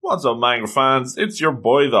What's up, manga fans? It's your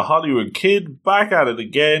boy, the Hollywood Kid, back at it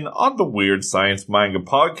again on the Weird Science Manga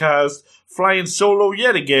Podcast, flying solo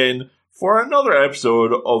yet again for another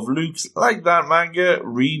episode of Luke's Like That Manga,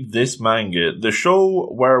 Read This Manga, the show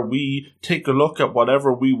where we take a look at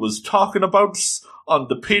whatever we was talking about on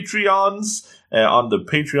the Patreons, on the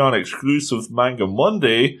Patreon exclusive Manga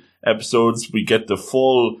Monday episodes. We get the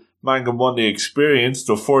full Manga Monday experience,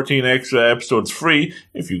 so 14 extra episodes free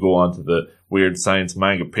if you go onto the Weird Science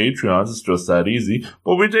Manga Patreons. It's just that easy.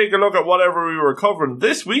 But we take a look at whatever we were covering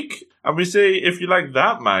this week, and we say if you like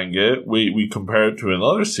that manga, we compare it to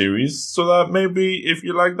another series, so that maybe if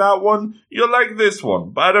you like that one, you'll like this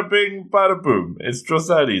one. Bada bing, bada boom. It's just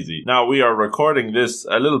that easy. Now, we are recording this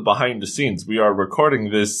a little behind the scenes. We are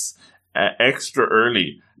recording this extra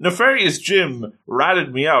early. Nefarious Jim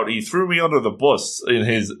ratted me out. He threw me under the bus in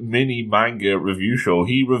his mini manga review show.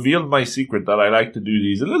 He revealed my secret that I like to do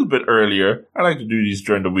these a little bit earlier. I like to do these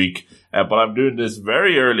during the week, but I'm doing this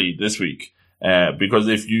very early this week. Because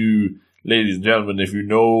if you, ladies and gentlemen, if you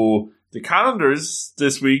know the calendars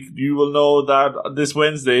this week, you will know that this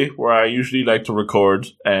Wednesday, where I usually like to record,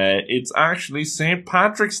 it's actually St.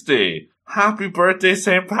 Patrick's Day. Happy birthday,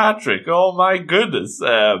 St. Patrick. Oh my goodness.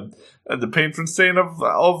 The patron saint of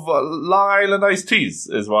Long Island iced teas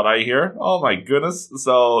is what I hear. Oh my goodness.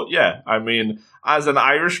 So yeah, I mean, as an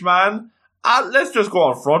Irishman, let's just go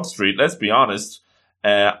on Front Street. Let's be honest.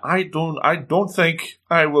 I don't think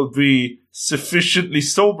I will be sufficiently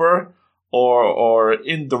sober or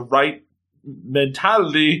in the right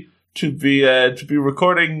mentality to be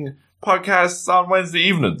recording podcasts on Wednesday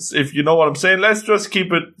evenings, if you know what I'm saying. Let's just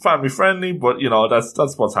keep it family friendly, but you know,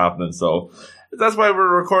 that's what's happening. So that's why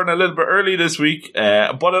we're recording a little bit early this week.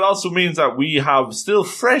 But it also means that we have still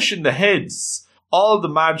fresh in the heads all the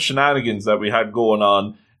mad shenanigans that we had going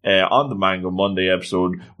on the Manga Monday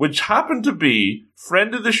episode, which happened to be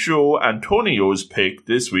friend of the show Antonio's pick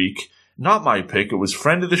this week. Not my pick. It was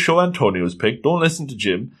friend of the show Antonio's pick. Don't listen to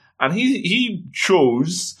Jim. And he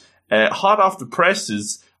chose hot off the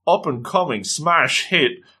presses, up and coming smash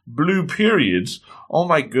hit Blue Period. Oh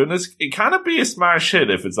my goodness. Can it be a smash hit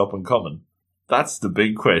if it's up and coming? That's the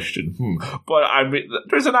big question. But I mean,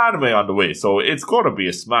 there's an anime on the way, so it's going to be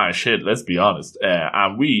a smash hit, let's be honest.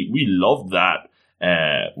 And we loved that.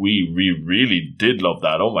 We really did love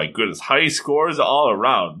that. Oh my goodness. High scores all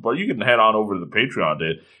around. But you can head on over to the Patreon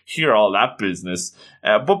to hear all that business.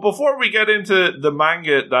 But before we get into the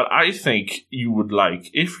manga that I think you would like,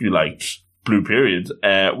 if you liked Blue Period,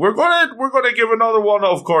 we're gonna give another one,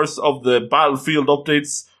 of course, of the battlefield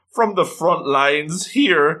updates from the front lines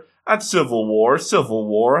here at Civil War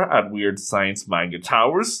at Weird Science Manga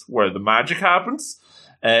Towers, where the magic happens.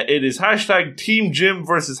 It is hashtag Team Jim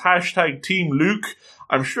versus hashtag Team Luke.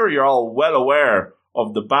 I'm sure you're all well aware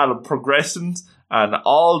of the battle progressing and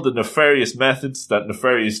all the nefarious methods that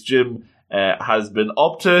Nefarious Jim has been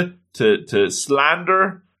up to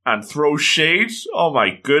slander and throw shade. Oh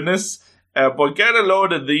my goodness. But get a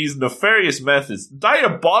load of these nefarious methods,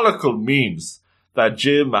 diabolical memes that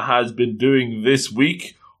Jim has been doing this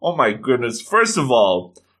week. Oh my goodness. First of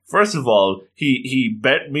all, he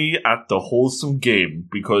bet me at the wholesome game,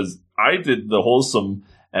 because I did the wholesome,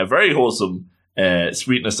 very wholesome,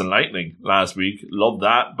 Sweetness and Lightning last week. Love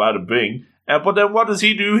that. Bada bing. But then what does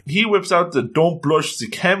he do? He whips out the Don't Blush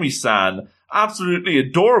Tsukemi-san. Absolutely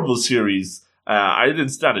adorable series. I didn't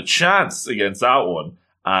stand a chance against that one.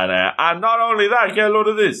 And not only that, get a load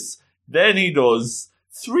of this. Then he does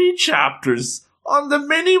 3 chapters on the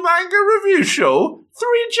mini manga review show. 3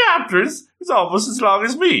 chapters. It's almost as long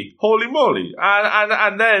as me. Holy moly.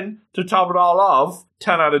 And then, to top it all off,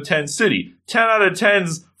 10 out of 10 City. 10 out of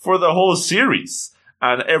 10s for the whole series.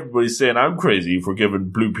 And everybody's saying I'm crazy for giving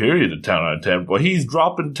Blue Period a 10 out of 10, but he's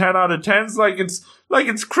dropping 10 out of 10s like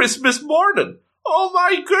it's Christmas morning. Oh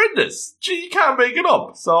my goodness. Gee, you can't make it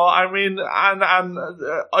up. So, I mean, and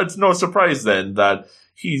it's no surprise then that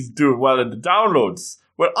he's doing well in the downloads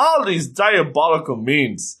with all these diabolical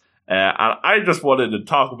memes. And I just wanted to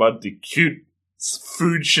talk about the cute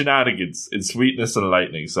food shenanigans in Sweetness and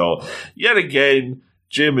Lightning. So, yet again,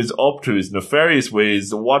 Jim is up to his nefarious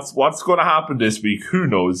ways. What's going to happen this week? Who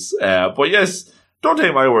knows? But yes, don't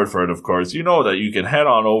take my word for it, of course. You know that you can head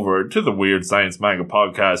on over to the Weird Science Manga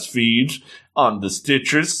Podcast feed on the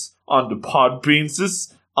Stitchers, on the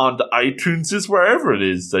Podbeanses, on the iTuneses, wherever it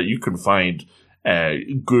is that you can find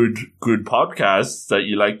good podcasts that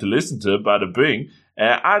you like to listen to, bada bing.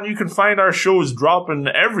 And you can find our shows dropping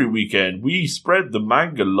every weekend. We spread the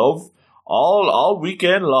manga love all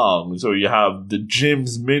weekend long. So you have the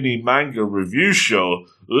Jim's Mini Manga Review Show.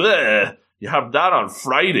 Ugh. You have that on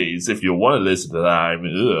Fridays if you want to listen to that. I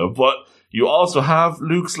mean, but You also have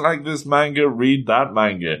Luke's Like This Manga, Read That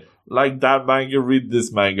Manga. Like That Manga, Read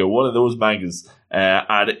This Manga. One of those mangas. And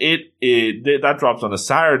that drops on a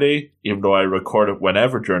Saturday, even though I record it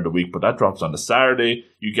whenever during the week, but that drops on a Saturday.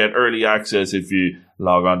 You get early access if you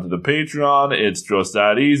log on to the Patreon. It's just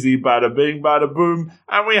that easy. Bada bing, bada boom.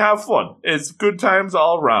 And we have fun. It's good times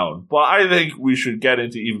all round. But I think we should get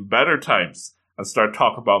into even better times and start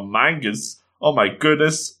talking about mangas. Oh my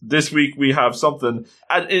goodness. This week we have something.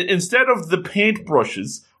 And instead of the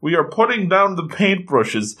paintbrushes, we are putting down the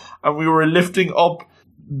paintbrushes and we were lifting up,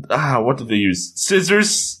 what did they use?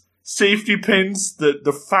 Scissors, safety pins,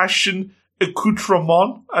 the fashion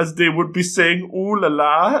accoutrement, as they would be saying. Ooh la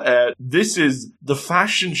la. This is the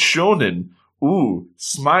fashion shonen. Ooh,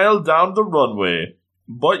 smile down the runway.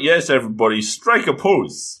 But yes, everybody, strike a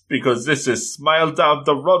pose, because this is Smile Down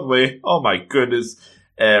the Runway. Oh my goodness.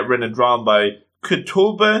 Written and drawn by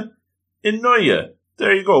Kotoba Inoue.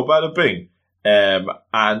 There you go, bada bing.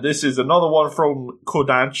 And this is another one from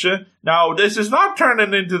Kodansha. Now, this is not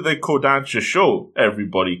turning into the Kodansha show,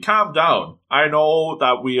 everybody. Calm down. I know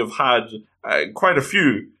that we have had quite a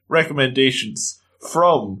few recommendations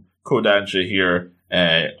from Kodansha here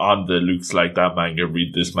on the Luke's Like That Manga,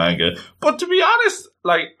 Read This Manga. But to be honest,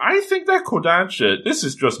 I think that Kodansha, this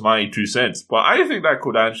is just my 2 cents, but I think that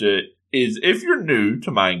Kodansha is, if you're new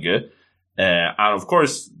to manga, and of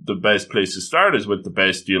course, the best place to start is with the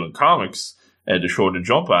best deal in comics, the Shonen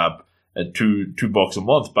Jump app, at $2 a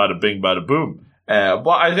month, bada bing, bada boom. But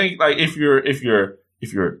I think if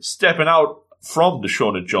you're stepping out from the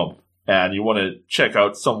Shonen Jump and you want to check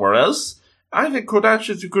out somewhere else, I think Kodansha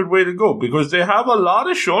is a good way to go, because they have a lot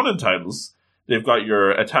of shonen titles. They've got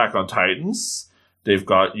your Attack on Titans, they've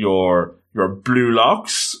got your Blue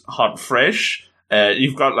Locks, hot fresh.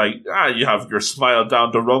 You've got you have your Smile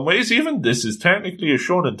Down the Runways. Even this is technically a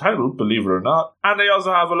shonen title, believe it or not. And they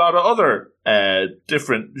also have a lot of other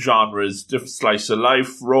different genres, different slice of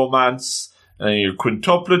life, romance, your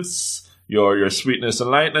quintuplets, your Sweetness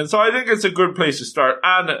and Lightning. So I think it's a good place to start.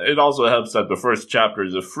 And it also helps that the first chapter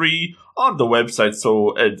is free on the website,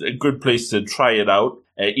 so a good place to try it out,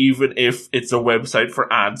 even if it's a website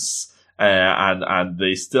for ants, and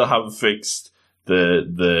they still haven't fixed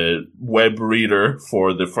the web reader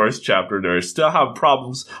for the first chapter. They still have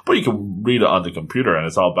problems, but you can read it on the computer and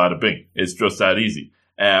it's all bada bing. It's just that easy.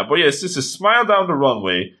 But yes, this is Smile Down the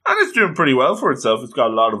Runway, and it's doing pretty well for itself. It's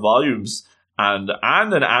got a lot of volumes and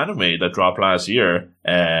an anime that dropped last year,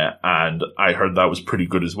 and I heard that was pretty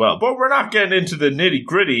good as well. But we're not getting into the nitty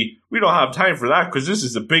gritty. We don't have time for that, because this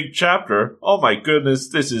is a big chapter. Oh my goodness,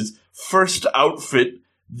 this is First Outfit.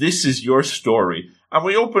 This is your story. And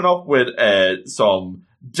we open up with some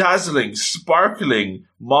dazzling, sparkling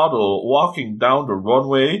model walking down the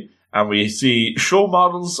runway. And we see show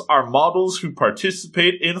models are models who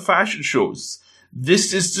participate in fashion shows.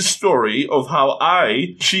 This is the story of how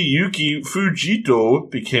I, Chiyuki Fujito,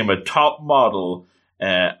 became a top model.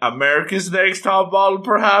 America's Next Top Model,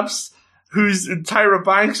 perhaps? Who's Tyra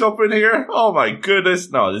Banks up in here? Oh my goodness.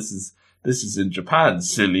 No, this is in Japan,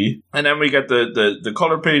 silly. And then we get the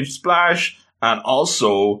color page splash. And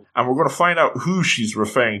we're going to find out who she's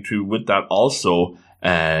referring to with that also,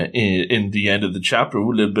 in the end of the chapter.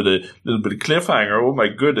 Ooh, a little bit of cliffhanger. Oh my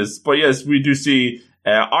goodness. But yes, we do see,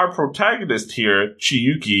 our protagonist here,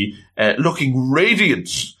 Chiyuki, looking radiant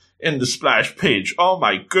in the splash page. Oh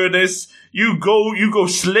my goodness. You go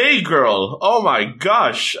slay, girl. Oh my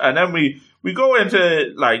gosh. And then we go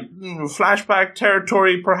into flashback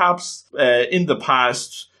territory, perhaps, in the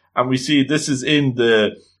past. And we see this is in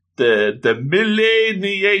the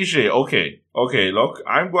Milléniage. Okay, look,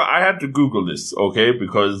 I had to Google this, okay,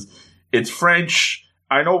 because it's French.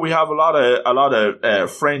 I know we have a lot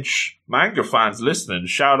of French manga fans listening.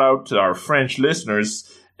 Shout out to our French listeners.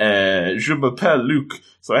 Je m'appelle Luc.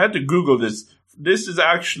 So I had to Google this. This is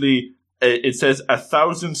actually, it says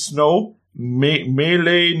 1,000 snow.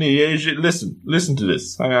 Milléniage. Listen to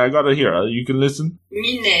this. I got it here. You can listen.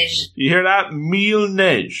 Mille neige. You hear that? Mille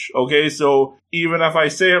neige. Okay, so even if I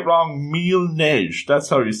say it wrong, mille neige. That's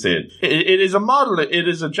how you say it. It is a model. It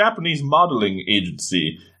is a Japanese modeling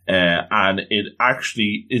agency, and it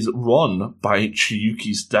actually is run by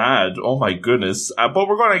Chiyuki's dad. Oh my goodness! But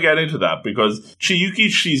we're going to get into that, because Chiyuki,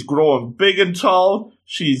 she's growing big and tall.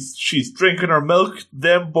 She's drinking her milk.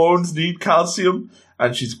 Them bones need calcium.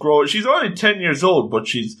 And she's growing. She's only 10 years old, but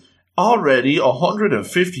she's already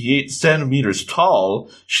 158 centimeters tall.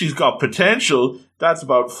 She's got potential. That's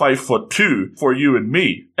about 5'2" for you and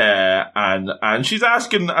me. And she's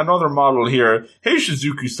asking another model here, "Hey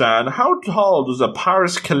Shizuku-san, how tall does a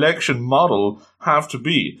Paris Collection model have to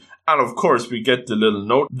be?" And of course, we get the little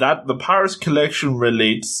note that the Paris Collection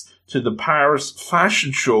relates to the Paris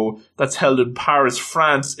fashion show that's held in Paris,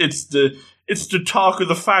 France. It's the talk of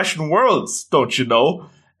the fashion worlds, don't you know?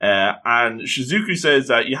 And Shizuku says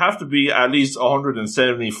that you have to be at least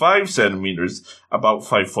 175 centimeters, about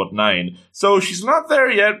 5'9". So she's not there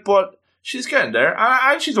yet, but she's getting there.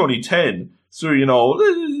 And she's only 10. So, you know,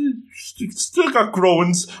 still got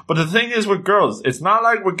growings. But the thing is with girls, it's not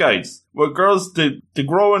like with guys. With girls, the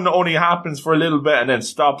growing only happens for a little bit and then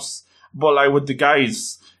stops. But like with the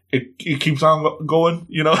guys, it keeps on going,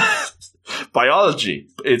 you know. Biology.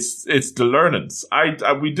 It's the learnings.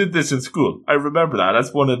 We did this in school. I remember that.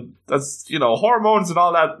 That's you know, hormones and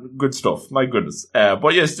all that good stuff. My goodness.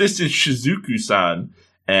 But yes, this is Shizuku-san.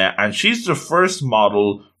 And she's the first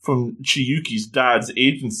model from Chiyuki's dad's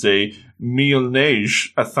agency, Mille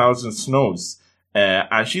Neige, 1,000 Snows.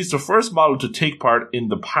 And she's the first model to take part in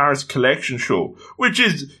the Paris Collection Show, which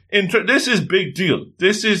is, this is big deal.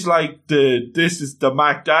 This is like this is the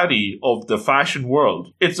Mac Daddy of the fashion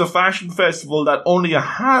world. It's a fashion festival that only a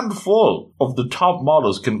handful of the top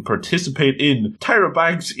models can participate in. Tyra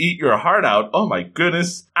Banks, eat your heart out. Oh my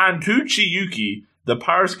goodness. And to Chiyuki, the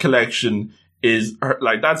Paris Collection is her,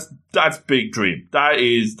 like, that's big dream. That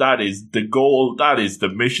is the goal. That is the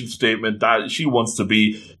mission statement, that she wants to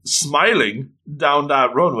be smiling down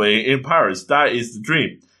that runway in Paris. That is the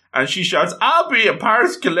dream. And she shouts, I'll be a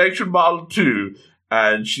Paris Collection model too.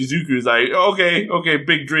 And Shizuku's like, okay,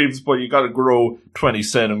 big dreams, but you gotta grow 20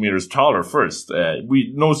 centimeters taller first.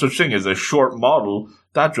 No such thing as a short model.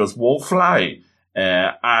 That just won't fly.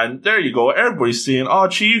 And there you go. Everybody's seeing,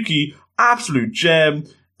 Chiyuki, absolute gem.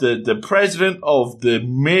 The president of the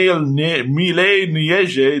Mille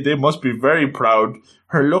Neige, they must be very proud.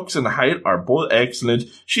 Her looks and height are both excellent.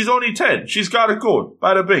 She's only 10. She's got it good.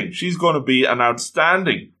 Bada bing. She's going to be an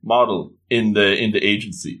outstanding model in the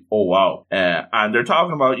agency. Oh, wow. And they're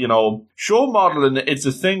talking about, you know, show modeling. It's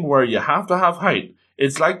a thing where you have to have height.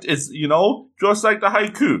 It's, you know, just like the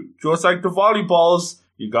haiku, just like the volleyballs.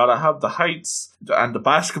 You got to have the heights and the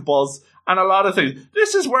basketballs. And a lot of things.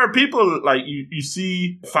 This is where people, like, you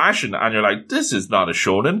see fashion and you're like, this is not a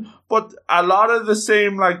shonen. But a lot of the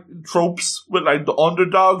same, like, tropes with, like, the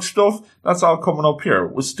underdog stuff, that's all coming up here.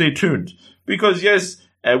 Well, stay tuned. Because, yes,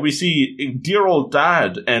 we see dear old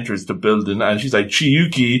dad enters the building and she's like,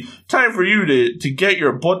 Chiyuki, time for you to get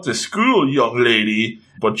your butt to school, young lady.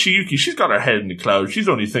 But Chiyuki, she's got her head in the clouds. She's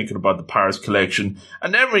only thinking about the Paris Collection.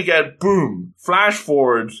 And then we get, boom, flash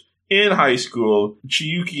forward. In high school,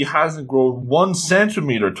 Chiyuki hasn't grown 1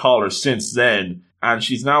 centimeter taller since then, and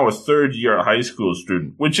she's now a third year high school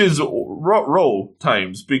student, which is row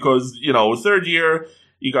times, because, you know, third year,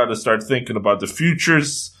 you gotta start thinking about the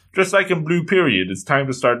futures, just like in Blue Period. It's time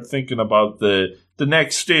to start thinking about the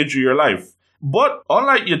next stage of your life. But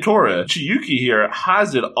unlike Yatora, Chiyuki here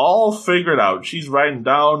has it all figured out. She's writing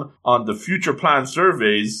down on the future plan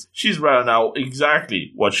surveys. She's writing out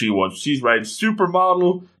exactly what she wants. She's writing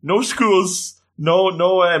supermodel, no schools, no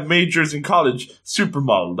majors in college,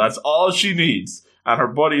 supermodel. That's all she needs. And her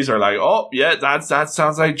buddies are like, oh, yeah, that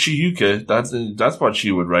sounds like Chiyuki. That's what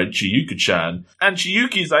she would write, Chiyuki-chan. And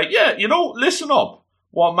Chiyuki's like, yeah, you know, listen up.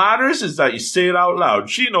 What matters is that you say it out loud.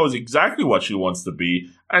 She knows exactly what she wants to be,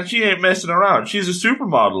 and she ain't messing around. She's a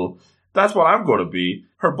supermodel. That's what I'm going to be.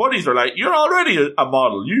 Her buddies are like, you're already a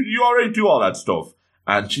model. You already do all that stuff.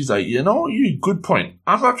 And she's like, you know, good point.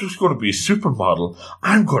 I'm not just going to be a supermodel.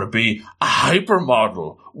 I'm going to be a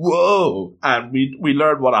hypermodel. Whoa. And we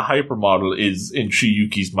learned what a hypermodel is in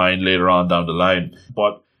Chiyuki's mind later on down the line.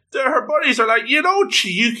 But her buddies are like, you know,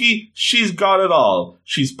 Chiyuki, she's got it all.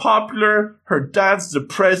 She's popular. Her dad's the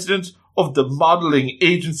president of the modeling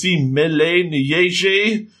agency Mille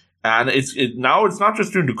Neige. And now it's not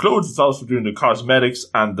just doing the clothes, it's also doing the cosmetics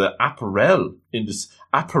and the apparel in this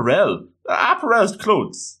apparel. Apparel's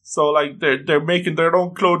clothes. So like they're making their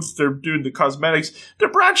own clothes, they're doing the cosmetics,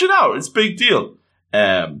 they're branching out. It's a big deal.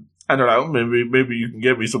 And they're like, oh, maybe you can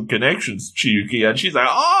give me some connections, Chiyuki. And she's like,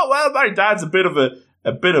 oh well, my dad's a bit of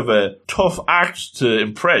a tough act to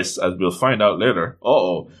impress, as we'll find out later.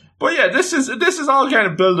 But yeah, this is all kind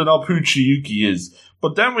of building up who Chiyuki is.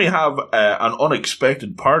 But then we have an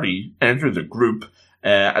unexpected party enter the group.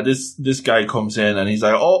 And this guy comes in and he's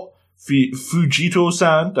like, oh,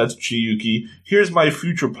 Fujito-san, that's Chiyuki. Here's my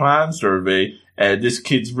future plan survey. This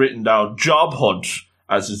kid's written down job hunt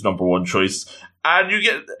as his number one choice. And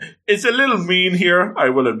it's a little mean here, I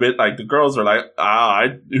will admit. Like, the girls are like,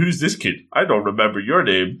 who's this kid? I don't remember your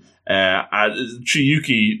name. And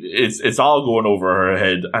Chiyuki, it's all going over her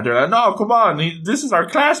head. And they're like, no, come on. This is our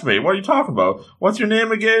classmate. What are you talking about? What's your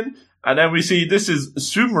name again? And then we see this is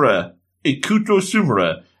Sumura, Ikuto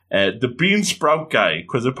Sumura, the bean sprout guy.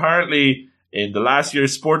 Because apparently, in the last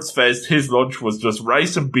year's Sports Fest, his lunch was just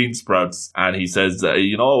rice and bean sprouts. And he says,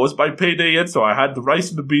 it was my payday yet, so I had the rice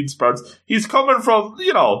and the bean sprouts. He's coming from,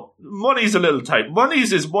 money's a little tight.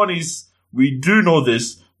 Money's is money's. We do know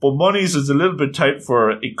this, but money's is a little bit tight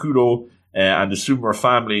for Ikuto and the Sumer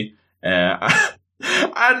family. And,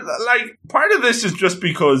 part of this is just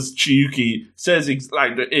because Chiyuki says,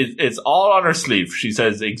 it's all on her sleeve. She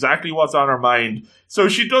says exactly what's on her mind. So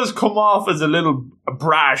she does come off as a little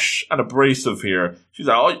brash and abrasive here. She's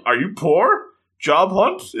like, oh, are you poor? Job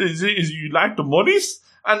hunt? Is you lack the monies?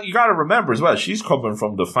 And you gotta remember as well, she's coming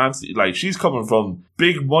from the fancy, she's coming from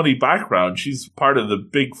big money background. She's part of the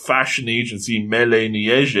big fashion agency Mele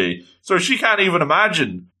Niege. So she can't even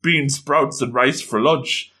imagine bean sprouts and rice for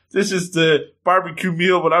lunch. This is the barbecue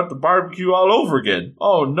meal without the barbecue all over again.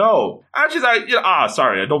 Oh no. And she's like,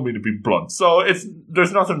 sorry, I don't mean to be blunt. So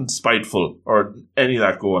there's nothing spiteful or any of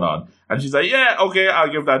that going on. And she's like, yeah, okay,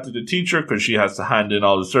 I'll give that to the teacher because she has to hand in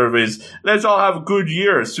all the surveys. Let's all have a good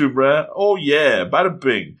year, Subra. Oh yeah, bada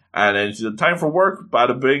bing. And then she's like, time for work,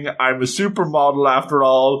 bada bing. I'm a supermodel after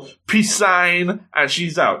all. Peace sign. And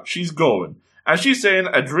she's out. She's going. And she's saying,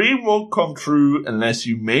 a dream won't come true unless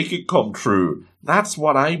you make it come true. That's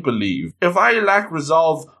what I believe. If I lack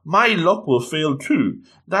resolve, my luck will fail too.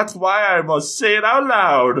 That's why I must say it out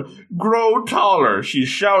loud. Grow taller. She's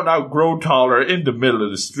shouting out, grow taller in the middle of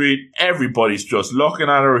the street. Everybody's just looking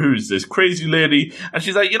at her. Who's this crazy lady? And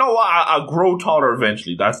she's like, you know what? I'll grow taller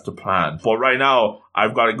eventually. That's the plan. But right now,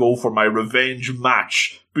 I've got to go for my revenge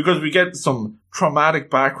match. Because we get some traumatic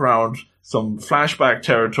background, some flashback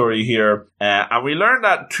territory here. And we learned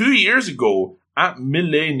that 2 years ago at Mille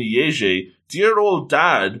Niege, dear old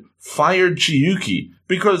dad fired Chiyuki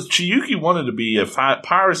because Chiyuki wanted to be a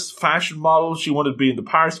Paris fashion model. She wanted to be in the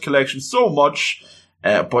Paris collection so much,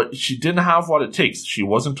 but she didn't have what it takes. She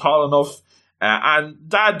wasn't tall enough, and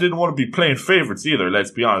dad didn't want to be playing favorites either.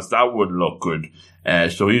 Let's be honest, that wouldn't look good.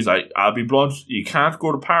 So he's like, I'll be blunt, you can't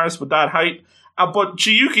go to Paris with that height. But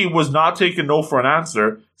Chiyuki was not taking no for an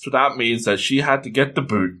answer, so that means that she had to get the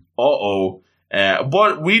boot. Uh-oh.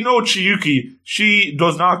 But we know Chiyuki, she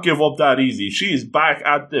does not give up that easy. She is back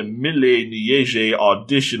at the Mille Niege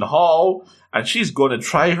audition hall, and she's going to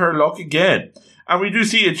try her luck again. And we do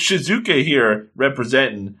see it's Shizuke here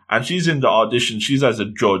representing, and she's in the audition. She's as a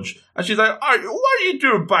judge. And she's like, what are you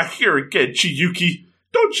doing back here again, Chiyuki?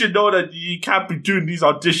 Don't you know that you can't be doing these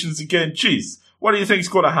auditions again? Jeez. What do you think's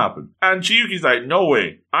going to happen? And Chiyuki's like, no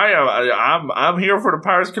way. I'm here for the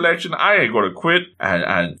Paris collection. I ain't going to quit.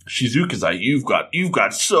 And Shizuka's like, you've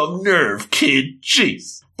got some nerve, kid.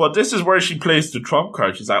 Jeez. But this is where she plays the trump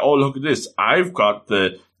card. She's like, oh, look at this. I've got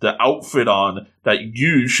the outfit on that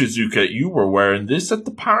you, Shizuka, you were wearing this at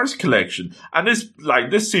the Paris collection. And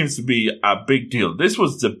this seems to be a big deal. This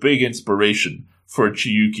was the big inspiration for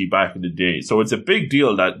Chiyuki back in the day. So it's a big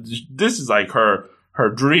deal that this is like her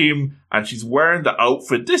dream, and she's wearing the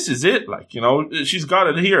outfit. This is it. She's got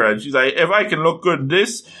it here. And she's like, if I can look good in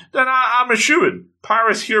this, then I'm a shoo-in.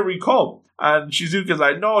 Paris, here we come. And Shizuka's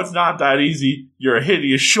like, no, it's not that easy. You're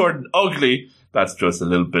hideous, short, and ugly. That's just a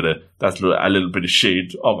little bit of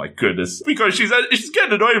shade. Oh my goodness. Because she's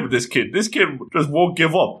getting annoyed with this kid. This kid just won't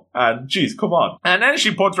give up. And geez, come on. And then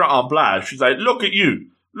she puts her on blast. She's like, look at you.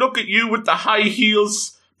 Look at you with the high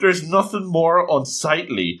heels. There's nothing more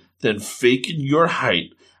unsightly than faking your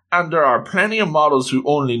height. And there are plenty of models who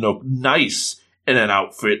only look nice in an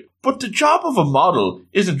outfit. But the job of a model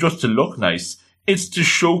isn't just to look nice. It's to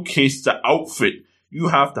showcase the outfit. You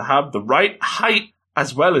have to have the right height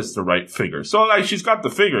as well as the right figure. So she's got the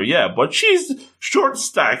figure, yeah, but she's short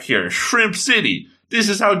stack here. Shrimp City. This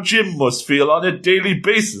is how Jim must feel on a daily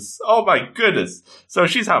basis. Oh my goodness. So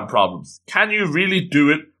she's having problems. Can you really do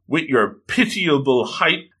it with your pitiable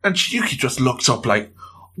height? And Chiyuki just looks up like,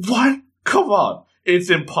 what? Come on. It's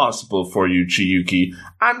impossible for you, Chiyuki.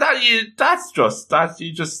 And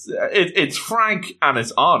it's frank and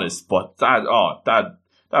it's honest, but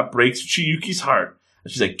that breaks Chiyuki's heart.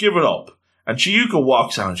 And she's like, give it up. And Chiyuka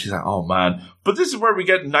walks out and she's like, oh man. But this is where we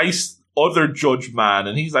get nice other judge man.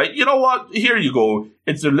 And he's like, you know what? Here you go.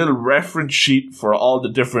 It's a little reference sheet for all the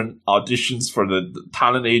different auditions for the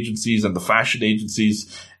talent agencies and the fashion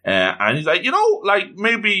agencies. And he's like,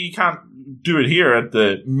 maybe you can't do it here at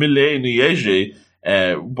the Mille Niege,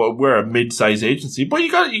 but we're a mid-size agency. But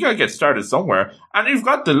you gotta get started somewhere, and you've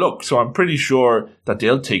got the look, so I'm pretty sure that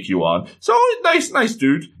they'll take you on. So nice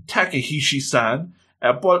dude, Takahashi-san.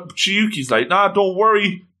 But Chiyuki's like, nah, don't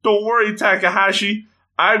worry, Takahashi.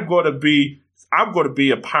 I'm gonna be I'm going to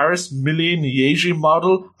be a Paris Million Liège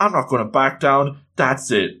model. I'm not going to back down.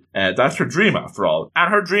 That's it. That's her dream, after all.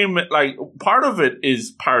 And her dream, like, part of it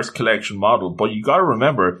is Paris Collection model, but you gotta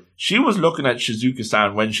remember, she was looking at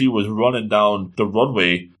Shizuka-san when she was running down the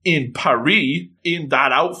runway in Paris in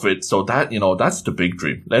that outfit. So that, that's the big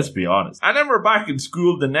dream. Let's be honest. And then we're back in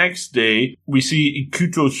school the next day. We see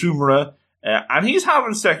Ikuto Sumura, and he's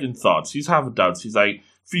having second thoughts. He's having doubts. He's like,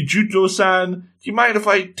 Fujuto-san, do you mind if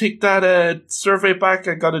I take that survey back?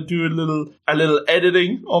 I gotta do a little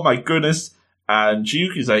editing. Oh my goodness. And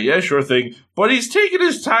Chiyuki's like, yeah, sure thing. But he's taking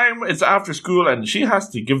his time. It's after school, and she has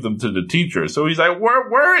to give them to the teacher. So he's like,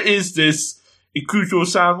 where is this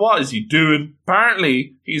Ikuto-san? What is he doing?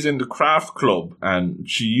 Apparently, he's in the craft club. And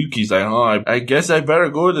Chiyuki's like, oh, I guess I better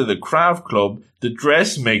go to the craft club, the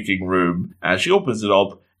dressmaking room. And she opens it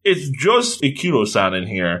up. It's just Ikuto-san in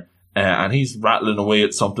here. And he's rattling away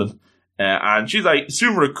at something. And she's like,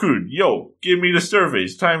 Sumura-kun, yo, give me the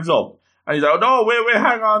surveys. Time's up. And he's like, no, wait,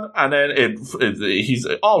 hang on. And then he's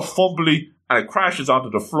all fumbly and it crashes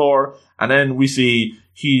onto the floor. And then we see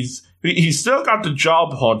he's still got the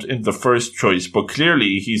job hunt in the first choice, but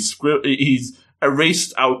clearly he's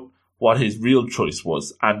erased out what his real choice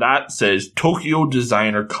was. And that says Tokyo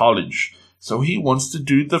Designer College. So he wants to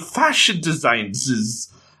do the fashion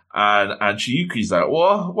designs. And Chiyuki's like,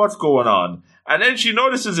 what's going on? And then she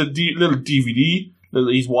notices a little DVD that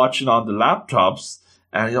he's watching on the laptops.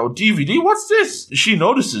 And, DVD, what's this? She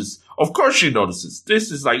notices. Of course she notices.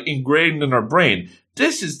 This is like ingrained in her brain.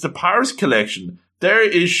 This is the Paris collection. There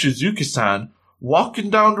is Shizuka-san walking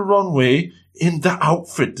down the runway in the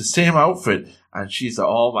outfit, the same outfit. And she's like,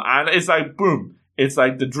 oh my, and it's like, boom. It's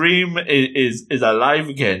like the dream is alive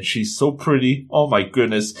again. She's so pretty. Oh my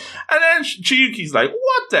goodness. And then Chiyuki's like,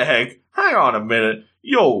 what the heck? Hang on a minute.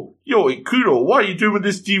 Yo, Ikuto, what are you doing with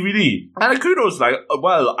this DVD? And Ikuto's like,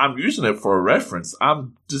 well, I'm using it for a reference.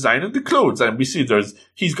 I'm designing the clothes. And we see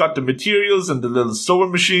he's got the materials and the little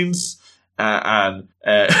sewing machines. It's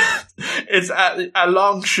a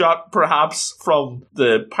long shot, perhaps, from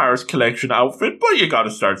the Paris collection outfit, but you gotta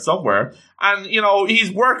start somewhere. And,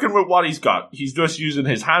 he's working with what he's got. He's just using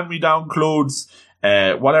his hand-me-down clothes,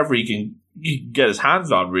 whatever he can get his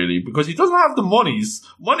hands on, really, because he doesn't have the monies.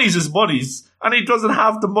 Monies is monies, and he doesn't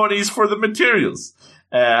have the monies for the materials.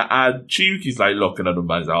 And Chiyuki's like looking at him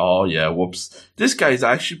and he's like, oh yeah, whoops. This guy's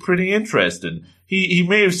actually pretty interesting. He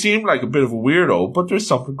may have seemed like a bit of a weirdo, but there's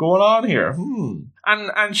something going on here.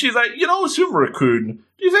 And she's like, Sumura-kun,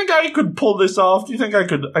 do you think I could pull this off? Do you think I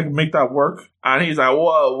could make that work? And he's like,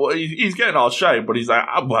 well, he's getting all shy, but he's like,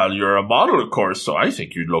 well, you're a model, of course, so I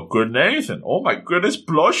think you'd look good in anything. Oh my goodness,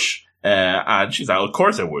 blush. And she's like, of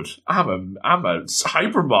course I would. I'm a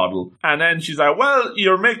hypermodel. And then she's like, well,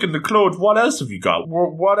 you're making the clothes. What else have you got?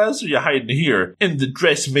 What else are you hiding here in the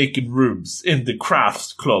dressmaking rooms, in the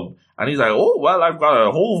crafts club? And he's like, oh, well, I've got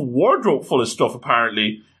a whole wardrobe full of stuff,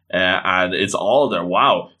 apparently. And it's all there.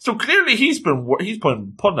 Wow. So clearly he's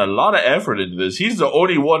been putting a lot of effort into this. He's the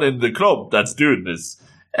only one in the club that's doing this.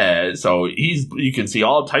 So you can see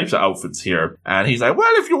all types of outfits here. And he's like,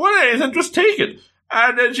 well, if you want anything, just take it.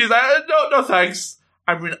 And then she's like, no, thanks.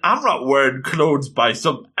 I mean, I'm not wearing clothes by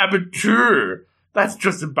some amateur. That's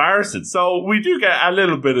just embarrassing. So we do get a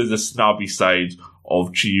little bit of the snobby side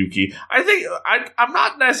of Chiyuki. I think, I'm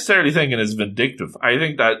not necessarily thinking it's vindictive. I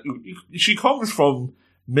think that she comes from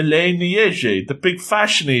Million Liège, the big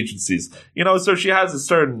fashion agencies. So she has a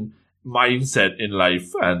certain mindset in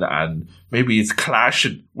life, and maybe it's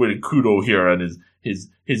clashing with Ikuto here and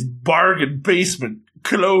his bargain basement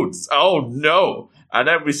clothes. Oh no. And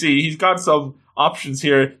then we see he's got some options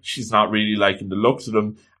here. She's not really liking the looks of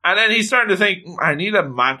them. And then he's starting to think, I need a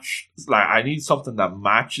match. I need something that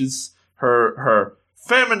matches her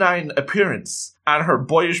feminine appearance and her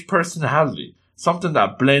boyish personality. Something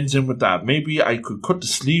that blends in with that. Maybe I could cut the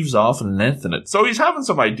sleeves off and lengthen it. So he's having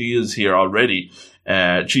some ideas here already.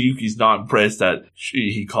 Chiyuki's not impressed that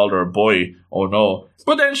he called her a boy. Oh no.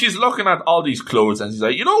 But then she's looking at all these clothes and she's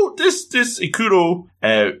like, this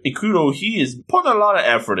Ikuto, he is putting a lot of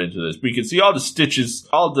effort into this. We can see all the stitches,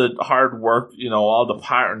 all the hard work, all the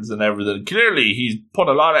patterns and everything. Clearly, he's put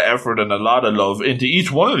a lot of effort and a lot of love into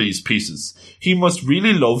each one of these pieces. He must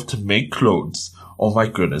really love to make clothes. Oh my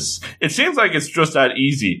goodness. It seems like it's just that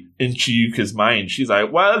easy in Chiyuka's mind. She's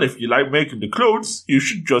like, well, if you like making the clothes, you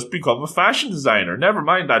should just become a fashion designer. Never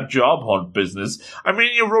mind that job hunt business. I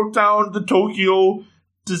mean, you wrote down the Tokyo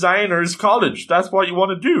Designers College. That's what you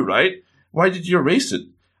want to do, right? Why did you erase it?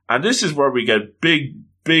 And this is where we get big,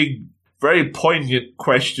 very poignant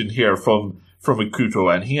question here from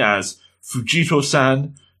Ikuto. And he asks,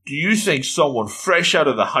 Fujito-san, do you think someone fresh out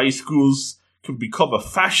of the high schools can become a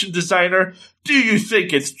fashion designer. Do you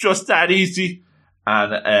think it's just that easy?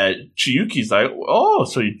 And Chiyuki's like, oh,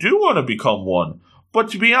 so you do want to become one. But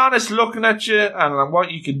to be honest, looking at you and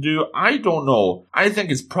what you can do, I don't know. I think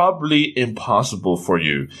it's probably impossible for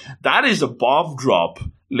you. That is a bomb drop,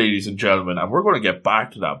 ladies and gentlemen, and we're going to get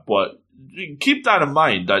back to that. But keep that in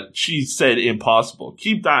mind, that she said impossible.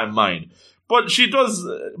 Keep that in mind. But she does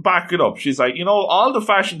back it up. She's like, all the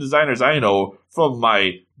fashion designers I know from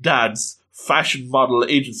my dad's fashion model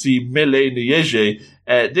agency, Mille Niege,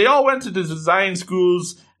 they all went to the design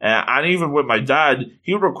schools, and even with my dad,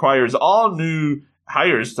 he requires all new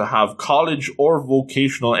hires to have college or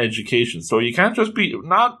vocational education. So you can't just be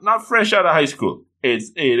not fresh out of high school.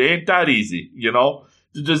 It ain't that easy,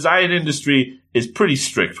 The design industry is pretty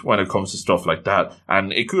strict when it comes to stuff like that.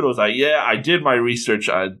 And Ikuto's like, yeah, I did my research.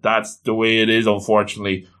 That's the way it is,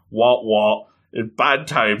 unfortunately. What? Bad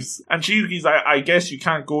times. And Chiyuki's like, I guess you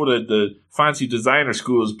can't go to the fancy designer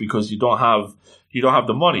schools because you don't have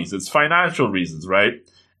the monies. It's financial reasons, right?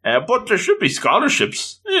 But there should be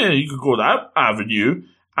scholarships. You could go that avenue.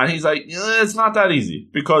 And he's like, it's not that easy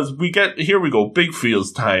because here we go, Big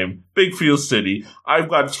Feels time, Big Feels City. I've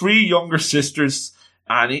got 3 younger sisters,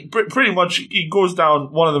 and he pretty much, he goes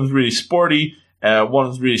down, one of them's really sporty,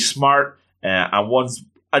 one's really smart, and one's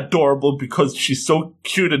adorable because she's so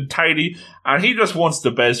cute and tiny, and he just wants the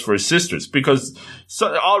best for his sisters because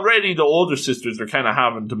already the older sisters are kind of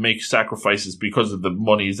having to make sacrifices because of the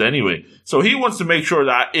monies anyway. So he wants to make sure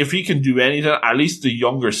that if he can do anything, at least the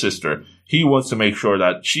younger sister, he wants to make sure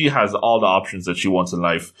that she has all the options that she wants in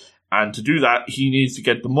life. And to do that, he needs to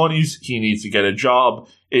get the monies, he needs to get a job.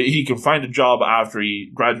 He can find a job after he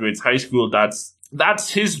graduates high school. That's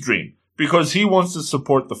his dream because he wants to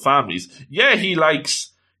support the families. Yeah, he likes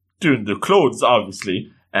doing the clothes,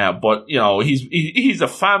 obviously, but he's a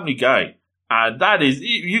family guy, and that is,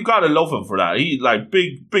 you gotta love him for that. He like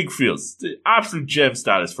big feels, the absolute gem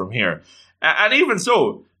status from here, and even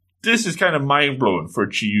so, this is kind of mind blowing for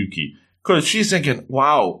Chiyuki because she's thinking,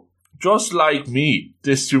 wow, just like me,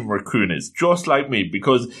 this Sumer-kun is just like me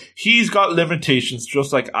because he's got limitations,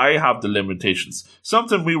 just like I have the limitations.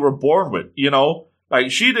 Something we were born with,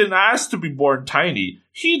 Like she didn't ask to be born tiny.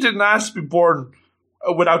 He didn't ask to be born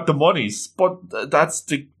without the monies, but that's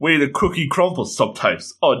the way the cookie crumbles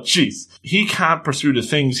sometimes. Oh, jeez. He can't pursue the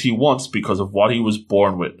things he wants because of what he was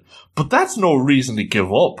born with. But that's no reason to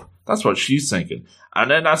give up. That's what she's thinking. And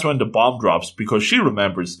then that's when the bomb drops because she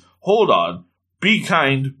remembers, hold on, be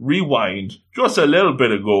kind, rewind. Just a little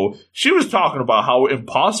bit ago, she was talking about how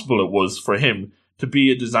impossible it was for him to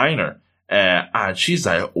be a designer. And she's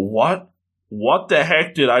like, what? What the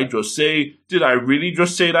heck did I just say? Did I really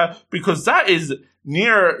just say that? Because that is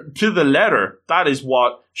near to the letter. That is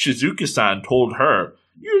what Shizuka-san told her.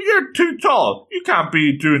 You're too tall. You can't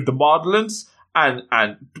be doing the modelings. And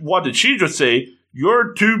what did she just say?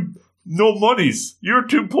 You're too no monies. You're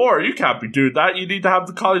too poor. You can't be doing that. You need to have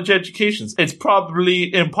the college educations. It's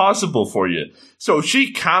probably impossible for you. So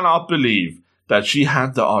she cannot believe that she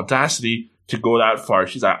had the audacity to go that far.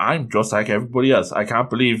 She's like, I'm just like everybody else. I can't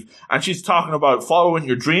believe. And she's talking about following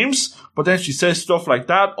your dreams, but then she says stuff like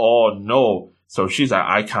that. Oh no. So she's like,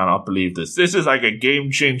 I cannot believe this. This is like a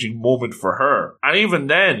game-changing moment for her. And even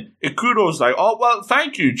then, Ikuto's like, oh, well,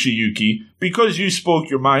 thank you, Chiyuki. Because you spoke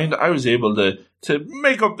your mind, I was able to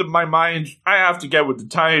make up my mind. I have to get with the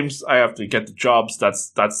times. I have to get the jobs.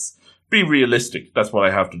 That's be realistic. That's what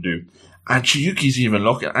I have to do. And Chiyuki's even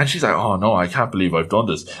looking, and she's like, oh no, I can't believe I've done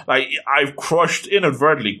this. Like, I've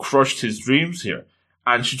inadvertently crushed his dreams here.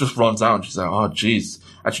 And she just runs out, and she's like, oh jeez.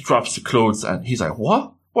 And she drops the clothes, and he's like,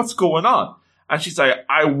 what? What's going on? And she's like,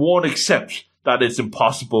 I won't accept that it's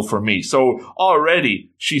impossible for me. So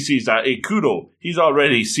already she sees that Ikuto, he's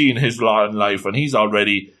already seen his lot in life, and he's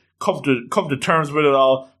already come to terms with it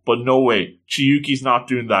all. But no way, Chiyuki's not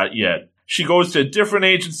doing that yet. She goes to a different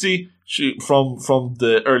agency. She from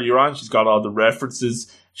the earlier on, she's got all the references.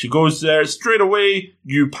 She goes there straight away.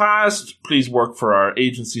 You passed. Please work for our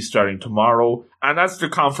agency starting tomorrow. And that's the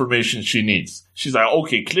confirmation she needs. She's like,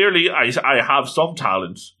 okay, clearly I have some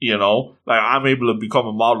talent, like I'm able to become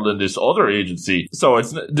a model in this other agency. So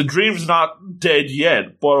the dream's not dead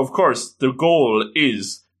yet. But of course, the goal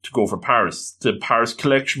is to go for Paris, the Paris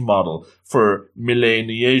collection model for Mille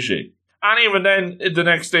Niege. And even then, the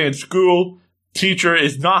next day in school, teacher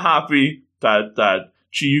is not happy that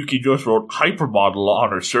Chiyuki just wrote hypermodel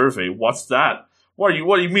on her survey. What's that? What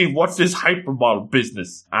do you mean? What's this hypermodel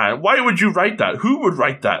business? And why would you write that? Who would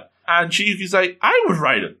write that? And Chiyuki's like, I would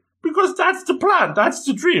write it. Because that's the plan. That's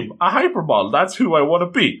the dream. A hypermodel. That's who I want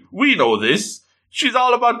to be. We know this. She's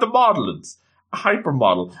all about the modelings. A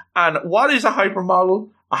hypermodel. And what is a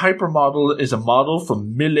hypermodel? A hypermodel is a model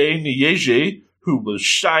from Millet Niege who will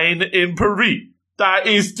shine in Paris. That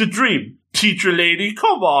is the dream. Teacher lady,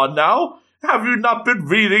 come on now. Have you not been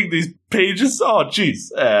reading these pages? Oh,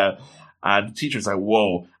 jeez. And the teacher's like,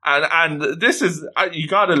 whoa. And this is, you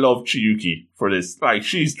gotta love Chiyuki for this. Like,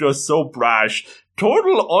 she's just so brash.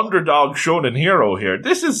 Total underdog shonen hero here.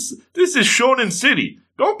 This is Shonen City.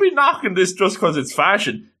 Don't be knocking this just because it's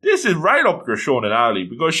fashion. This is right up your shonen alley,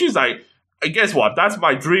 because she's like, guess what? That's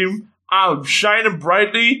my dream. I'm shining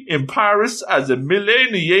brightly in Paris as a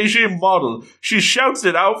Millet Niege model. She shouts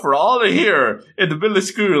it out for all to hear in the middle of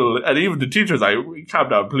school, and even the teacher's like, calm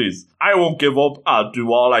down, please. I won't give up. I'll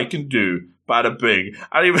do all I can do. Bada bing.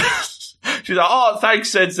 And even she's like, oh, thanks,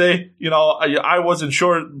 sensei. You know, I wasn't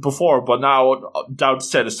sure before, but now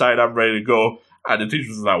doubts set aside, I'm ready to go. And the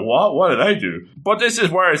teacher's like, what? What did I do? But this is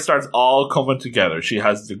where it starts all coming together. She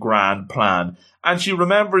has the grand plan, and she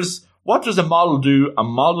remembers, what does a model do? A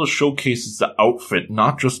model showcases the outfit,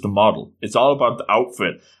 not just the model. It's all about the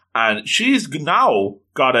outfit. And she's now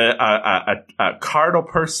got a card up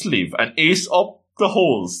her sleeve, an ace up the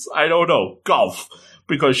holes. I don't know, golf.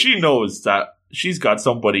 Because she knows that she's got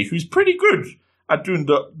somebody who's pretty good at doing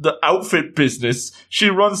the outfit business. She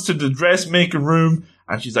runs to the dressmaking room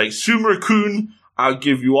and she's like, Sumer-kun, I'll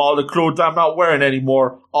give you all the clothes I'm not wearing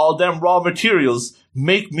anymore. All them raw materials.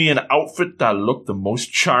 Make me an outfit that'll look the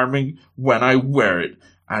most charming when I wear it.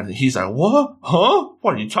 And he's like, what? Huh?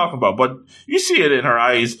 What are you talking about? But you see it in her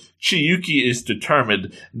eyes. Chiyuki is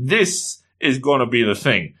determined. This is going to be the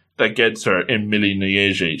thing that gets her in Millet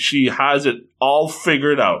Niege. She has it all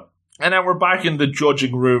figured out. And then we're back in the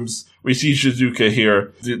judging rooms. We see Shizuka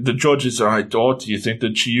here. The judges are like, oh, do you think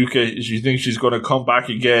that Chiyuka, do you think she's going to come back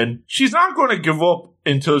again? She's not going to give up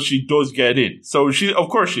until she does get in. So she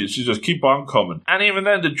just keep on coming. And even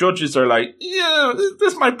then the judges are like, yeah,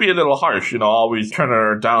 this might be a little harsh, you know, always turning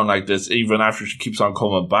her down like this, even after she keeps on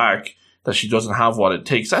coming back, that she doesn't have what it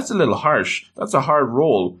takes. That's a little harsh. That's a hard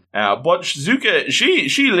role. But Shizuka,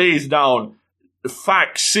 she lays down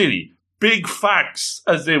Fact City. Big facts,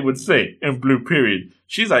 as they would say in Blue Period.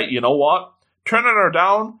 She's like, you know what? Turning her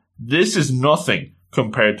down, this is nothing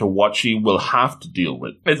compared to what she will have to deal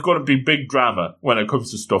with. It's going to be big drama when it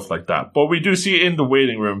comes to stuff like that. But we do see in the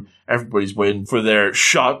waiting room, everybody's waiting for their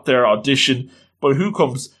shot, their audition. But who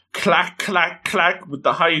comes clack, clack, clack with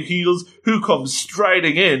the high heels? Who comes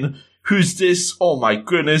striding in? Who's this? Oh my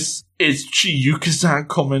goodness. It's Chiyuki-san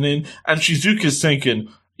coming in. And Shizuka's thinking,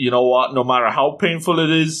 you know what? No matter how painful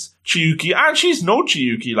it is, Chiyuki, and she's known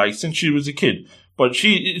Chiyuki, like, since she was a kid. But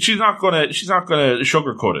she's not gonna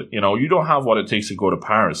sugarcoat it. You know, you don't have what it takes to go to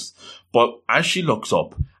Paris. But as she looks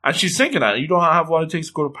up, and she's thinking that, you don't have what it takes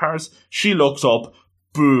to go to Paris, she looks up,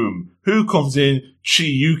 boom. Who comes in?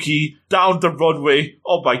 Chiyuki, down the runway.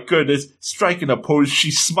 Oh my goodness, striking a pose.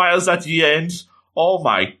 She smiles at the end. Oh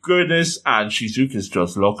my goodness. And Shizuka's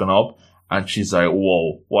just looking up, and she's like,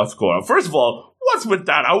 whoa, what's going on? First of all, what's with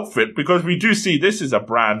that outfit? Because we do see this is a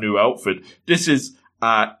brand new outfit. This is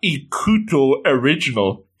Ikuto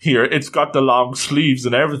original here. It's got the long sleeves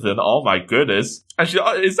and everything. Oh my goodness. And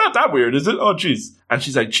it's not that weird, is it? Oh jeez. And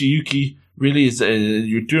she's like, Chiyuki, really,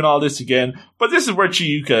 you're doing all this again? But this is where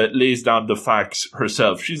Chiyuka lays down the facts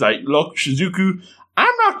herself. She's like, look, Shizuku,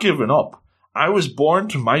 I'm not giving up. I was born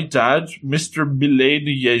to my dad, Mr. Millet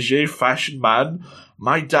Niege fashion man.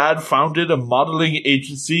 My dad founded a modeling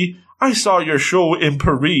agency. I saw your show in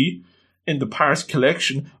Paris, in the Paris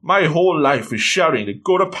collection. My whole life is shouting to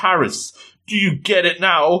go to Paris. Do you get it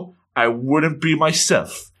now? I wouldn't be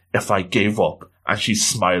myself if I gave up. And she's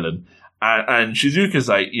smiling. And Shizuka's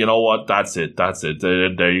like, you know what? That's it.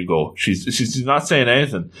 There you go. She's not saying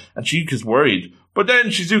anything. And Shizuka's worried. But then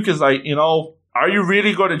Shizuka's like, you know, are you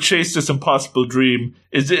really going to chase this impossible dream?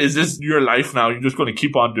 Is this your life now? You're just going to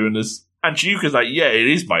keep on doing this? And Chiyuka's like, yeah, it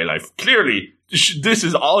is my life. Clearly, this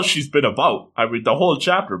is all she's been about. I mean, the whole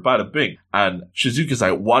chapter, bada bing. And Shizuka's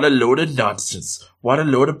like, what a load of nonsense. What a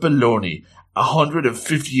load of baloney.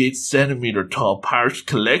 158 centimeter tall Paris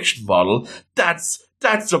collection model. That's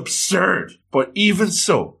absurd. But even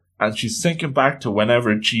so, and she's thinking back to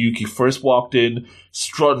whenever Chiyuki first walked in,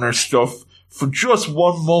 strutting her stuff for just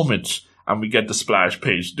one moment, and we get the splash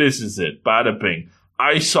page. This is it. Bada bing.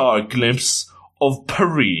 I saw a glimpse of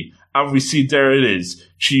Paris. And we see there it is,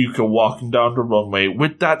 Chiyuka walking down the runway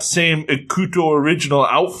with that same Ikuto original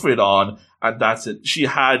outfit on, and that's it. She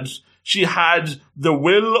had the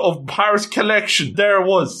will of Paris collection. There it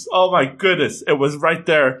was. Oh my goodness. It was right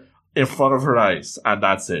there in front of her eyes. And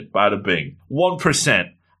that's it. Bada bing.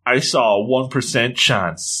 1%. I saw a 1%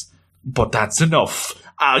 chance. But that's enough.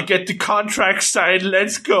 I'll get the contract signed,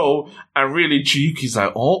 let's go. And really, Chiyuki's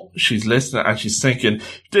like, oh, she's listening and she's thinking,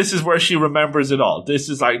 this is where she remembers it all.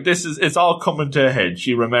 It's all coming to a head.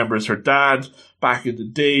 She remembers her dad back in the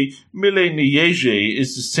day. Mille Nieje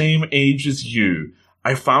is the same age as you.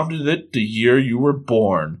 I founded it the year you were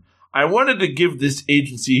born. I wanted to give this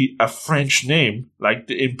agency a French name, like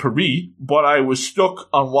in Paris, but I was stuck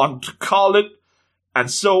on what to call it. And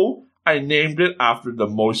so I named it after the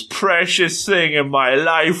most precious thing in my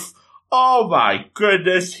life. Oh my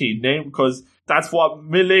goodness, he named, because that's what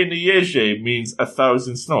Mille Nieje means,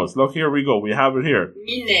 1,000 snows. Look, here we go. We have it here.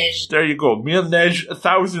 Mille Neige. There you go. Mille Neige,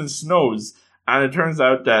 1,000 snows. And it turns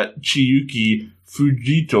out that Chiyuki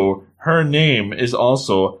Fujito, her name is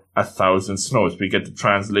also 1,000 snows. We get the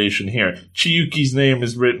translation here. Chiyuki's name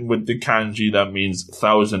is written with the kanji that means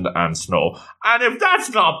 1,000 and snow. And if that's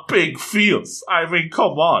not big feels, I mean,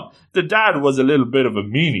 come on. The dad was a little bit of a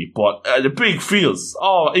meanie, but the big feels.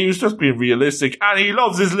 Oh, he was just being realistic. And he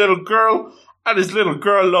loves his little girl. And his little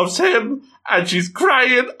girl loves him. And she's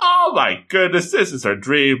crying. Oh my goodness, this is her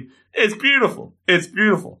dream. It's beautiful. It's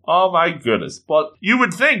beautiful. Oh my goodness. But you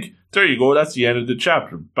would think, there you go, that's the end of the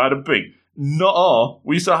chapter. Bada bing. No,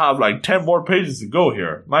 we still have like 10 more pages to go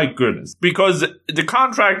here. My goodness. Because the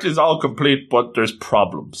contract is all complete, but there's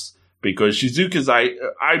problems. Because Shizuka's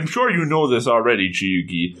I'm sure you know this already,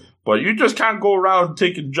 Chiyuki, but you just can't go around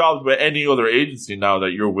taking jobs with any other agency now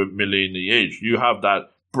that you're with Mille Nieje. You have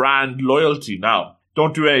that brand loyalty now.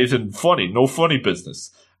 Don't do anything funny. No funny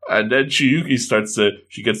business. And then Chiyuki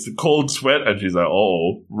she gets the cold sweat and she's like,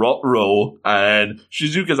 oh, ruh-roh. And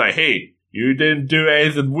Shizuka's like, hey, you didn't do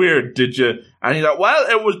anything weird, did you? And he's like, well,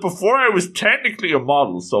 it was before I was technically a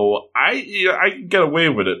model, so I can get away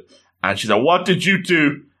with it. And she's like, what did you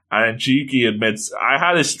do? And Chiyuki admits, I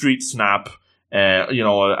had a street snap, a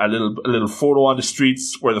little photo on the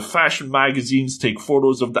streets where the fashion magazines take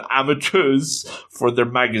photos of the amateurs for their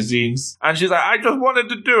magazines. And she's like, I just wanted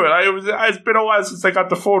to do it. It's been a while since I got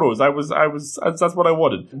the photos. That's what I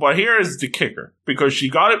wanted. But here is the kicker, because she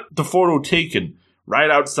got the photo taken right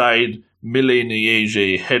outside Mille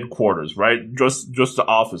Nieje headquarters, right? Just the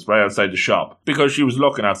office, right outside the shop, because she was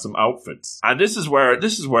looking at some outfits. And this is where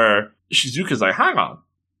Shizuka's like, hang on.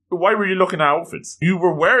 Why were you looking at outfits? You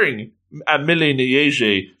were wearing a Mille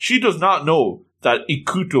Nieje. She does not know that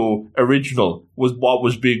Ikuto original was what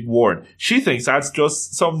was being worn. She thinks that's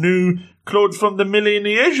just some new clothes from the Mille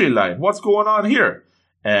Nieje line. What's going on here?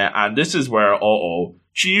 And this is where,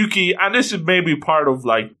 Chiyuki, and this is maybe part of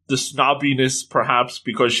like the snobbiness perhaps,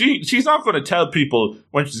 because she's not going to tell people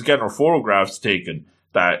when she's getting her photographs taken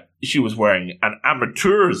that she was wearing an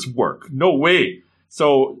amateur's work. No way.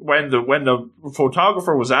 So when the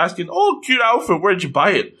photographer was asking, oh, cute outfit, where'd you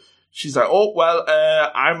buy it? She's like, oh, well,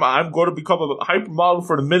 I'm going to become a hypermodel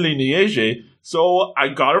for the Mille Nieje, so I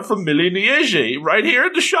got it from Mille Nieje right here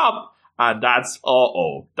in the shop. And that's,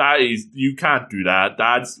 you can't do that.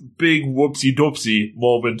 That's big whoopsie-doopsie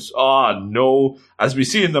moment. Oh, no. As we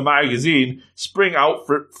see in the magazine, spring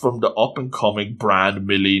outfit from the up-and-coming brand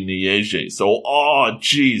Mille Nieje. So,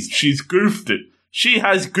 she's goofed it. She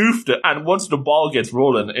has goofed it. And once the ball gets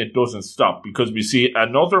rolling, it doesn't stop. Because we see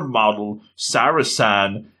another model,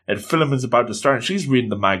 Sarah-san, and Philemon's about to start. And she's reading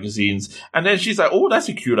the magazines. And then she's like, oh, that's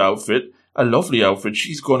a cute outfit. A lovely outfit.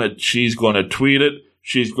 She's gonna tweet it.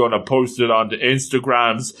 She's going to post it on the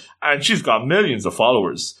Instagrams, and she's got millions of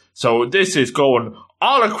followers. So this is going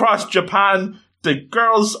all across Japan. The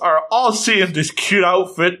girls are all seeing this cute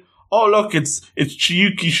outfit. Oh, look, it's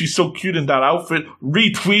Chiyuki. She's so cute in that outfit.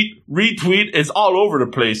 Retweet. It's all over the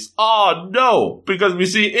place. Oh, no, because we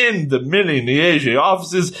see in the Mille Nieje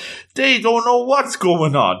offices, they don't know what's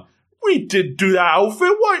going on. We didn't do that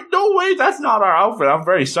outfit. What? No way, that's not our outfit. I'm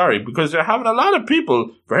very sorry, because they're having a lot of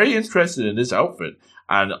people very interested in this outfit.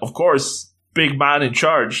 And of course, big man in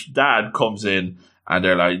charge, Dad, comes in and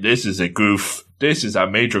they're like, this is a goof. This is a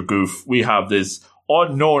major goof. We have this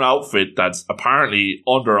unknown outfit that's apparently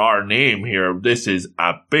under our name here. This is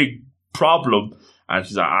a big problem. And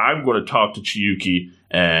she's like, I'm going to talk to Chiyuki.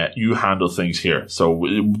 You handle things here. So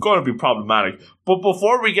it's going to be problematic. But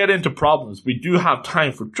before we get into problems, we do have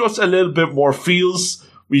time for just a little bit more feels.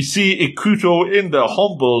 We see Ikuto in the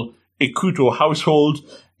humble Ikuto household.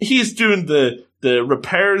 He's doing the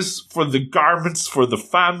repairs for the garments for the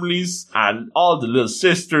families and all the little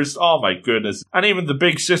sisters. Oh my goodness. And even the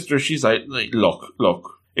big sister, she's like, look,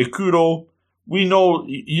 Ikuto, we know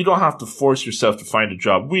you don't have to force yourself to find a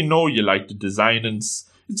job. We know you like the designings.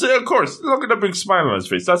 Of course, look at the big smile on his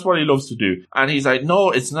face. That's what he loves to do. And he's like, no,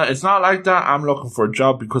 it's not like that. I'm looking for a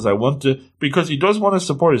job because I want to, because he does want to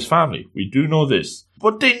support his family. We do know this.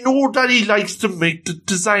 but they know that he likes to make the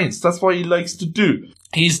designs. That's what he likes to do.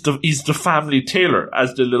 He's the family tailor,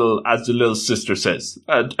 as the little sister says.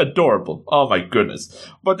 Adorable. Oh my goodness.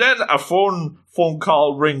 But then a phone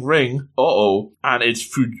call, ring. And it's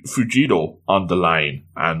Fujito on the line.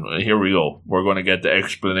 And here we go. We're going to get the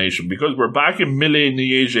explanation because we're back in Mille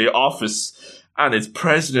Nieje office, and it's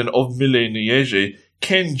president of Mille Nieje,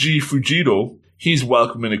 Kenji Fujito. He's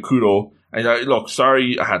welcoming Ikuto. And look,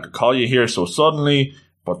 sorry I had to call you here so suddenly,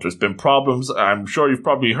 but there's been problems. I'm sure you've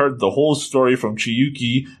probably heard the whole story from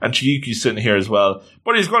Chiyuki, and Chiyuki's sitting here as well.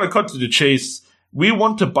 But he's going to cut to the chase. We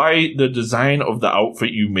want to buy the design of the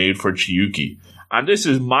outfit you made for Chiyuki. And this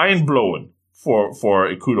is mind-blowing for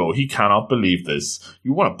Ikuto. He cannot believe this.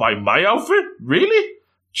 You want to buy my outfit? Really?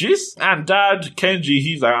 Jeez. And Dad, Kenji,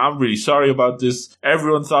 he's like, I'm really sorry about this.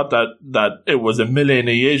 Everyone thought that it was a Mille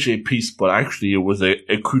Nieje piece, but actually it was a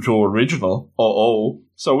Ikuto original.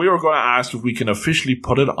 So we were going to ask if we can officially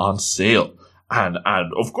put it on sale. And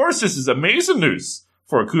of course, this is amazing news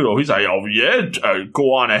for Ikuto. He's like, oh yeah,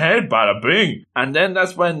 go on ahead, bada bing. And then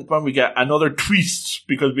that's when we get another twist,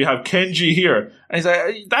 because we have Kenji here. And he's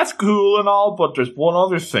like, that's cool and all, but there's one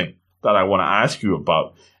other thing that I want to ask you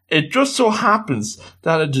about. It just so happens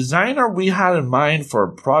that a designer we had in mind for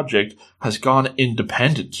a project has gone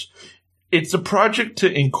independent. It's a project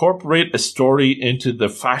to incorporate a story into the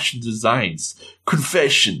fashion designs.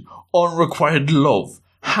 Confession, unrequited love,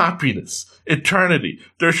 happiness, eternity.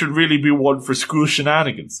 There should really be one for school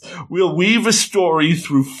shenanigans. We'll weave a story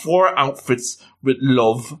through 4 outfits with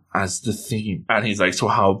love as the theme. And he's like, so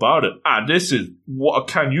how about it? And this is, what?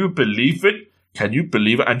 Can you believe it? Can you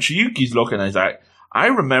believe it? And Chiyuki's looking and he's like, I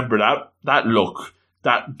remember that look,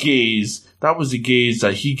 that gaze. That was the gaze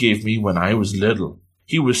that he gave me when I was little.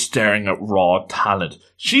 He was staring at raw talent.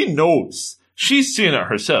 She knows. She's seen it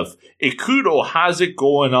herself. Ikuto has it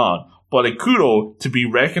going on. But Ikuto, to be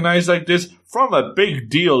recognized like this from a big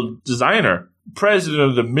deal designer, president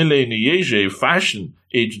of the Mille Nieje fashion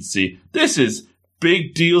agency, this is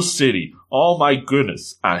big deal city. Oh my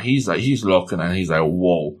goodness. And he's looking and he's like,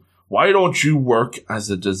 whoa. Why don't you work as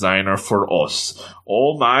a designer for us?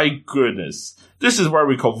 Oh my goodness. This is where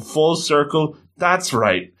we come full circle. That's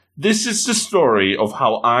right. This is the story of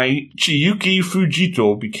how Chiyuki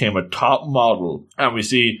Fujito, became a top model. And we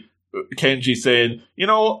see Kenji saying,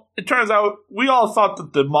 it turns out we all thought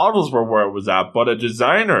that the models were where it was at, but a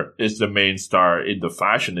designer is the main star in the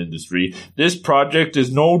fashion industry. This project is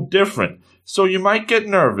no different. So you might get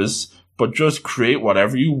nervous, but just create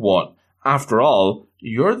whatever you want. After all,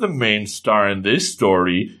 you're the main star in this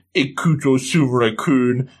story, Ikuto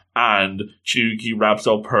Sumura-kun. And Chiyuki wraps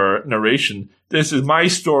up her narration. This is my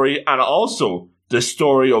story and also the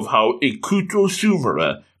story of how Ikuto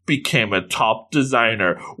Sumura became a top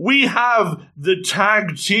designer. We have the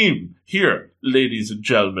tag team here, ladies and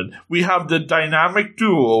gentlemen. We have the dynamic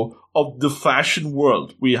duo of the fashion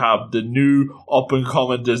world. We have the new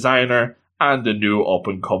up-and-coming designer and the new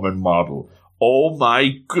up-and-coming model. Oh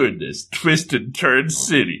my goodness, twist and turn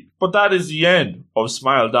city. But that is the end of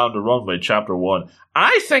Smile Down the Runway Chapter 1.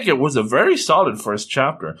 I think it was a very solid first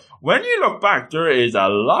chapter. When you look back, there is a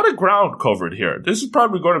lot of ground covered here. This is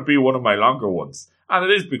probably going to be one of my longer ones. And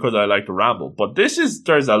it is because I like to ramble. But there's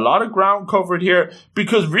a lot of ground covered here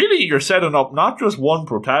because really you're setting up not just one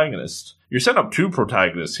protagonist. You're setting up 2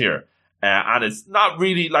 protagonists here. And it's not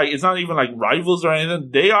really it's not even like rivals or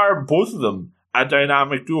anything. They are, both of them, a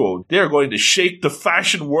dynamic duo. They are going to shake the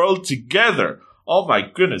fashion world together. Oh my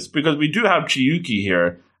goodness. Because we do have Chiyuki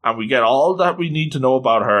here. And we get all that we need to know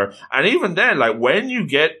about her. And even then, when you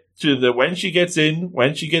get to when she gets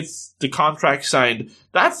the contract signed,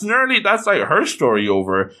 that's like her story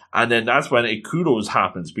over. And then that's when Ikuto's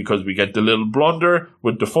happens, because we get the little blunder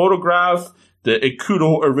with the photograph, the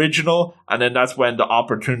Ikuto original, and then that's when the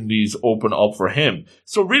opportunities open up for him.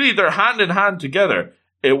 So really, they're hand in hand together.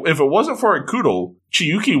 If it wasn't for Ikuto,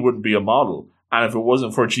 Chiyuki wouldn't be a model. And if it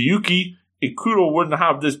wasn't for Chiyuki, Ikuto wouldn't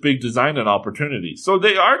have this big designing opportunity. So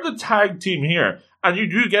they are the tag team here. And you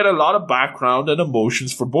do get a lot of background and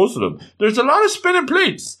emotions for both of them. There's a lot of spinning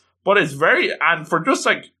plates. But it's and for just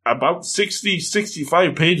about 60,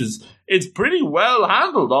 65 pages, it's pretty well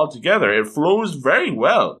handled altogether. It flows very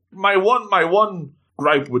well. My one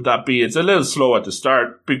gripe would that be, it's a little slow at the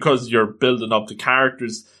start because you're building up the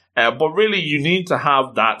characters. But really, you need to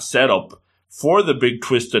have that setup for the big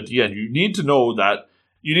twist at the end. You need to know that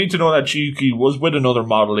Chiyuki was with another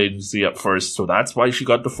model agency at first, so that's why she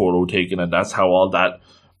got the photo taken, and that's how all that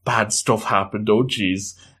bad stuff happened. Oh,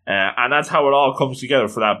 geez. And that's how it all comes together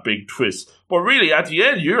for that big twist. But really, at the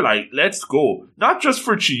end, you're like, let's go. Not just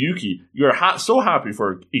for Chiyuki. You're so happy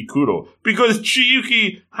for Ikuto. Because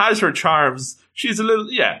Chiyuki has her charms. She's a little,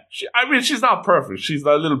 she's not perfect. She's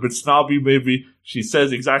a little bit snobby, maybe. She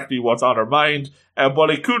says exactly what's on her mind. But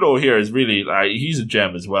Ikuto here is really, he's a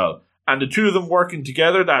gem as well. And the two of them working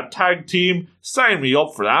together, that tag team, sign me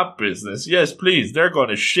up for that business. Yes, please. They're going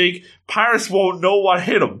to shake. Paris won't know what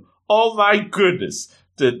hit them. Oh my goodness.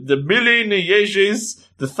 The million Yejes,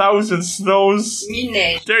 the thousand snows.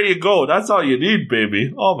 There you go. That's all you need,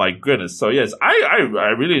 baby. Oh my goodness. So yes, I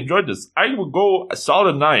really enjoyed this. I would go a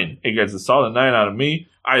solid 9. It gets a solid 9 out of me.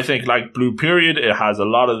 I think like Blue Period, it has a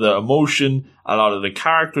lot of the emotion, a lot of the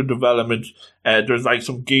character development. There's like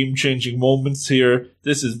some game-changing moments here.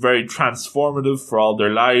 This is very transformative for all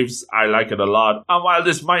their lives. I like it a lot. And while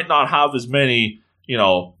this might not have as many,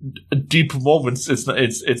 deep moments,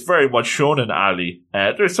 it's very much shonen Ali.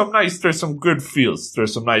 There's some good feels.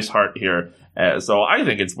 There's some nice heart here. So I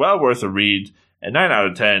think it's well worth a read. A 9 out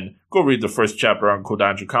of 10. Go read the first chapter on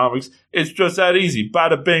Kodansha Comics. It's just that easy.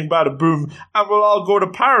 Bada bing, bada boom. And we'll all go to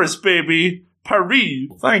Paris, baby. Paris.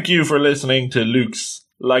 Thank you for listening to Luke's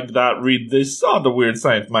Like That Read This on the Weird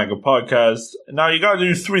Science Manga Podcast. Now you gotta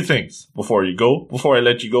do 3 things before I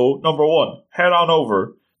let you go. Number 1, head on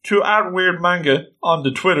over to @WeirdManga on the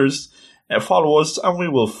Twitters. Follow us and we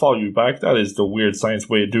will follow you back. That is the Weird Science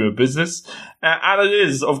way of doing business. And it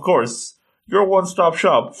is, of course, your one-stop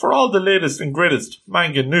shop for all the latest and greatest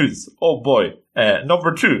manga news. Oh boy.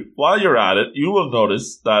 Number 2, while you're at it, you will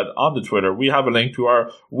notice that on the Twitter, we have a link to our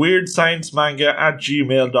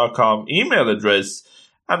weirdsciencemanga@gmail.com email address.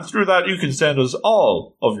 And through that, you can send us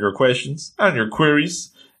all of your questions and your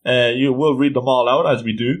queries. You will read them all out as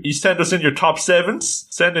we do. You send us in your top 7s,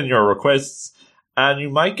 send in your requests, and you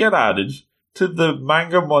might get added to the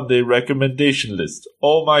Manga Monday recommendation list.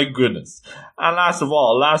 Oh my goodness. And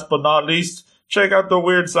last but not least, check out the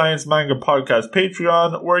Weird Science Manga Podcast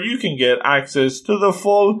Patreon, where you can get access to the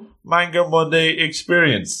full Manga Monday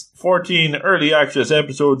experience. 14 early access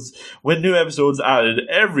episodes with new episodes added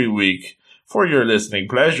every week for your listening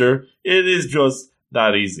pleasure. It is just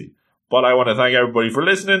that easy. But I want to thank everybody for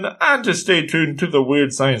listening and to stay tuned to the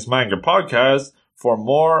Weird Science Manga Podcast for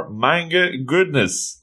more manga goodness.